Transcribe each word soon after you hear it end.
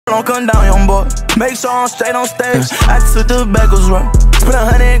Don't come down, young boy. Make sure I'm straight on stage. I took the bagels right. Spent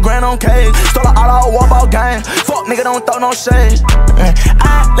 100 grand on cake. Stole an all-out walk-out game. Fuck nigga, don't throw no shade.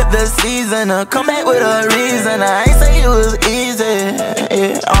 I left the season to come back with a reason. I ain't say it was easy.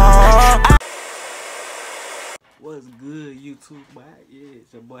 What's good, YouTube, boy? Yeah,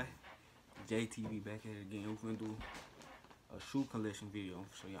 it's your boy JTV back here again. We're gonna do a shoe collection video. I'm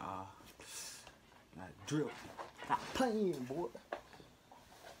gonna show y'all drip. Stop playing, boy.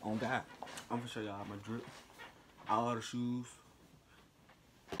 On God, I'm gonna show y'all my drip. All the shoes.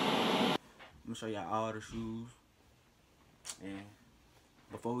 I'm gonna show y'all all the shoes. And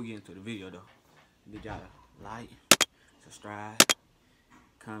before we get into the video, though, need y'all to like, subscribe,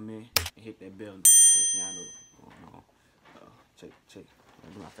 comment, and hit that bell notification. Y'all know what's going on. Check.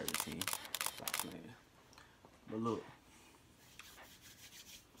 That's my favorite team. Stop playing. But look,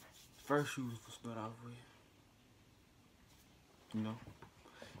 first shoes to start off with. You know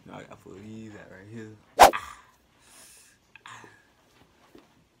I gotta put these out right here.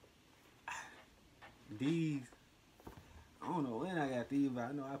 These, I don't know when I got these, but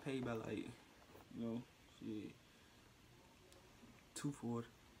I know I paid by like, shit, $240,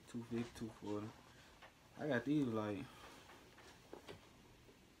 $250, $240. I got these like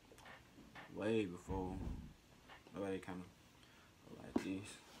way before. Nobody kind of like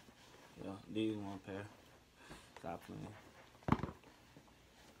these. Yeah, these one pair. Stop playing.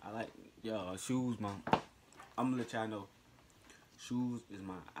 I like shoes, man. I'm gonna let y'all know. Shoes is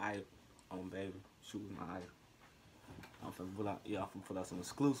my idol, baby. Shoes is my idol. I'm finna pull out some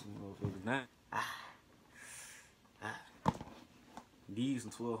exclusive motherfuckers now. These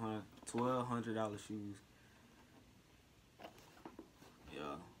some $1,200 shoes.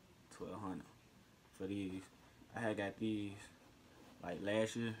 Yeah, $1,200 for these. I had got these like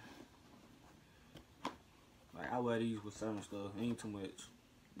last year. Like I wear these with certain stuff. Ain't too much.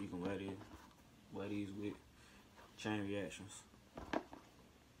 You can wear these with Chain Reactions.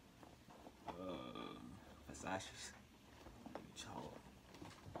 Versace's. It's hard.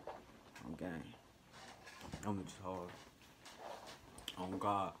 On gang. I'm just hard. On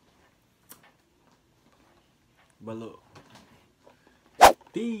God. But look.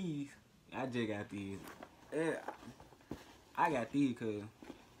 These. I just got these. Yeah, I got these because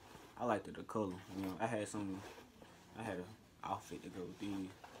I liked the color. I had an outfit to go with these.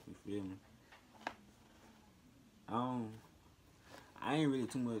 You feel me? I ain't really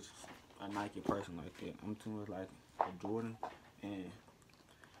too much a Nike person like that. I'm too much like a Jordan and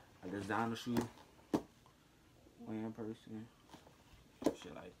a designer shoe wearing person.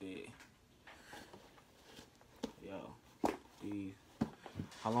 Shit like that. Yo, these.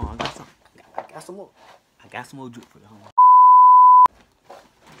 Hold on, I got some more. I got some more drip for you. Hold on.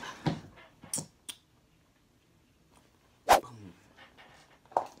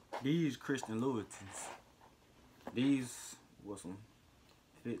 These Christian Louboutins. These were some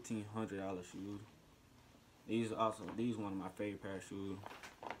 $1,500 shoes. These one of my favorite pair of shoes.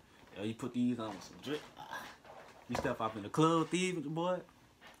 Yo, you put these on with some drip. You step up in the club, thieves with your boy.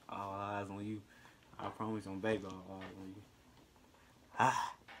 All eyes on you. I promise on baby, all eyes on you.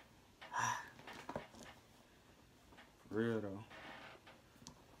 For real though.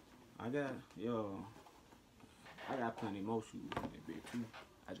 I got plenty more shoes in that bitch too.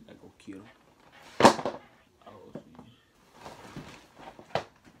 I just gotta go kill them. Oh shit.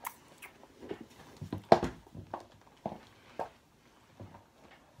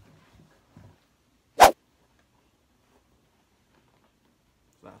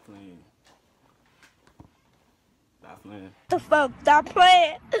 Stop playing. Stop playing. What the fuck? Stop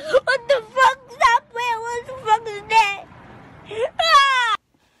playing. What the fuck? Stop playing. What the fuck is that?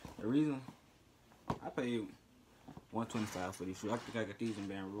 The reason I paid $125 for these shoes. I think I got these in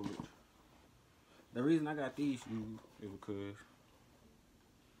Baton Rouge. The reason I got these shoes is because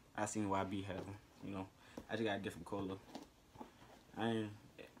I seen YB have them. I just got a different color.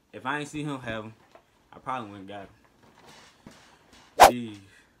 If I ain't seen him have them, I probably wouldn't got them. These.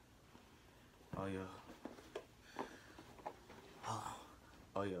 Oh yeah.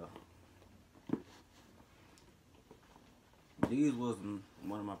 Oh yeah. These was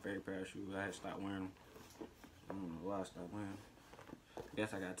one of my favorite pair of shoes. I had to stop wearing them. I don't know why I stopped wearing them. I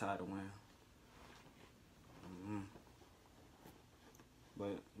guess I got tired of wearing them.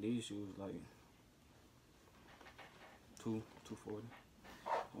 But these shoes like $240.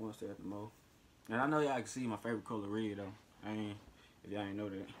 I want to stay at the mall. And I know y'all can see my favorite color red though. If y'all ain't know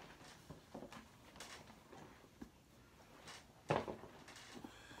that.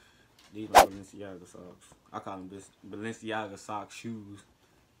 These are Balenciaga socks. I call them Balenciaga sock shoes.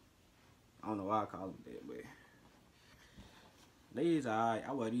 I don't know why I call them that, but These alright.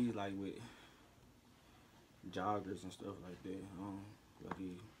 I wear these like with joggers and stuff like that. Wear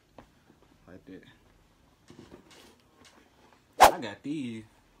these like that. I got these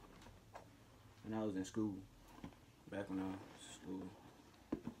when I was in school. Back when I was in school.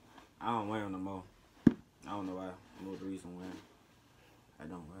 I don't wear them no more. I don't know why. I know the reason why. I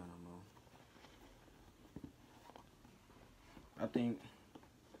don't wear them no more. I think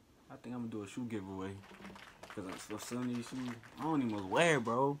I'm gonna do a shoe giveaway. Cause for some of these shoes, I don't even wear,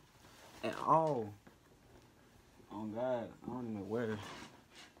 bro. At all. Oh God, I don't even wear.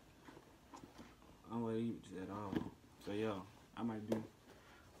 I don't wear these at all. So yeah, I might do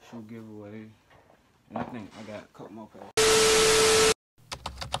a shoe giveaway. And I think I got a couple more pairs.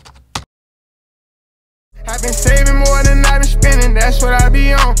 I've been saving more than I've been spending, that's what I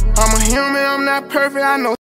be on. I'm a human, I'm not perfect, I know.